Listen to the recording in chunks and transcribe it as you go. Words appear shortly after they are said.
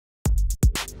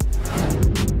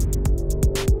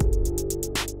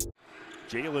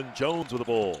Jalen Jones with the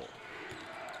ball.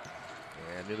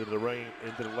 And into the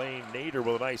lane, Nader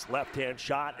with a nice left-hand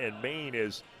shot, and Maine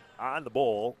is on the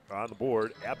board.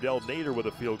 Abdel Nader with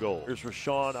a field goal. Here's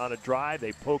Rashawn on a drive.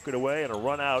 They poke it away, and a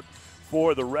run out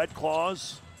for the Red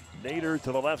Claws. Nader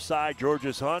to the left side,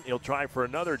 Georges Hunt. He'll try for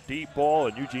another deep ball,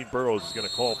 and Eugene Burroughs is going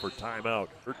to call for timeout.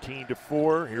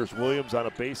 13-4. Here's Williams on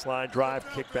a baseline drive,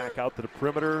 kick back out to the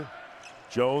perimeter.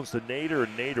 Jones to Nader,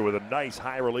 and Nader with a nice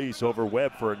high release over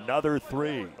Webb for another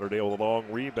three. Lauderdale with a long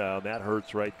rebound. That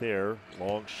hurts right there.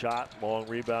 Long shot, long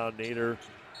rebound. Nader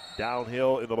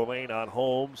downhill into the lane on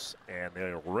Holmes, and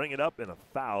they'll ring it up in a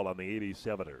foul on the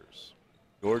 87ers.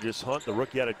 Georges Hunt, the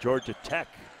rookie out of Georgia Tech,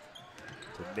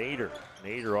 to Nader.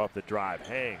 Nader off the drive,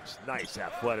 hangs. Nice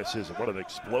athleticism. What an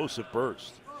explosive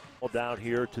burst. All down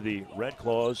here to the Red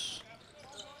Claws.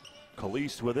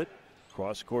 Calise with it.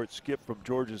 Cross-court skip from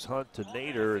Georges Hunt to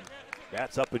Nader, and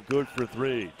that's up and good for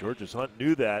three. Georges Hunt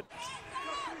knew that.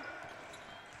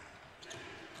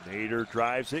 Nader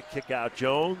drives it, kick out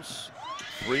Jones.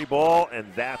 Three ball, and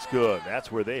that's good.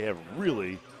 That's where they have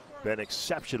really been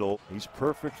exceptional. He's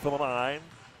perfect for the line.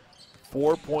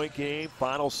 4-point game,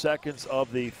 final seconds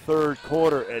of the third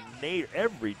quarter, and Nader,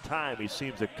 every time he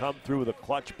seems to come through with a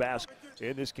clutch basket.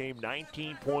 In this game,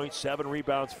 19 points, 7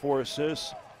 rebounds, 4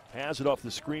 assists. Has it off the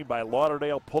screen by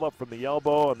Lauderdale, pull up from the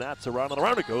elbow, and that's around and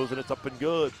around it goes, and it's up and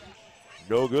good.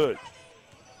 No good.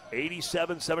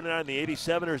 87-79, the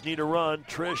 87ers need a run.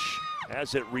 Trish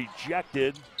has it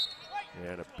rejected,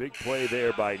 and a big play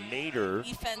there by Nader.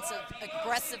 Defensive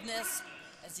aggressiveness,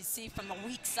 as you see from the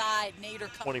weak side. Nader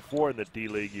 24 in the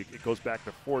D-League, it goes back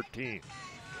to 14.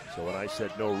 So when I said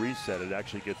no reset, it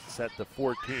actually gets set to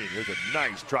 14. Here's a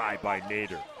nice drive by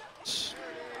Nader.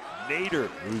 Nader,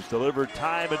 who's delivered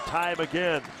time and time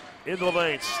again into the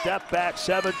lane. Step back,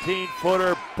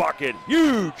 17-footer, bucket.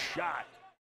 Huge shot.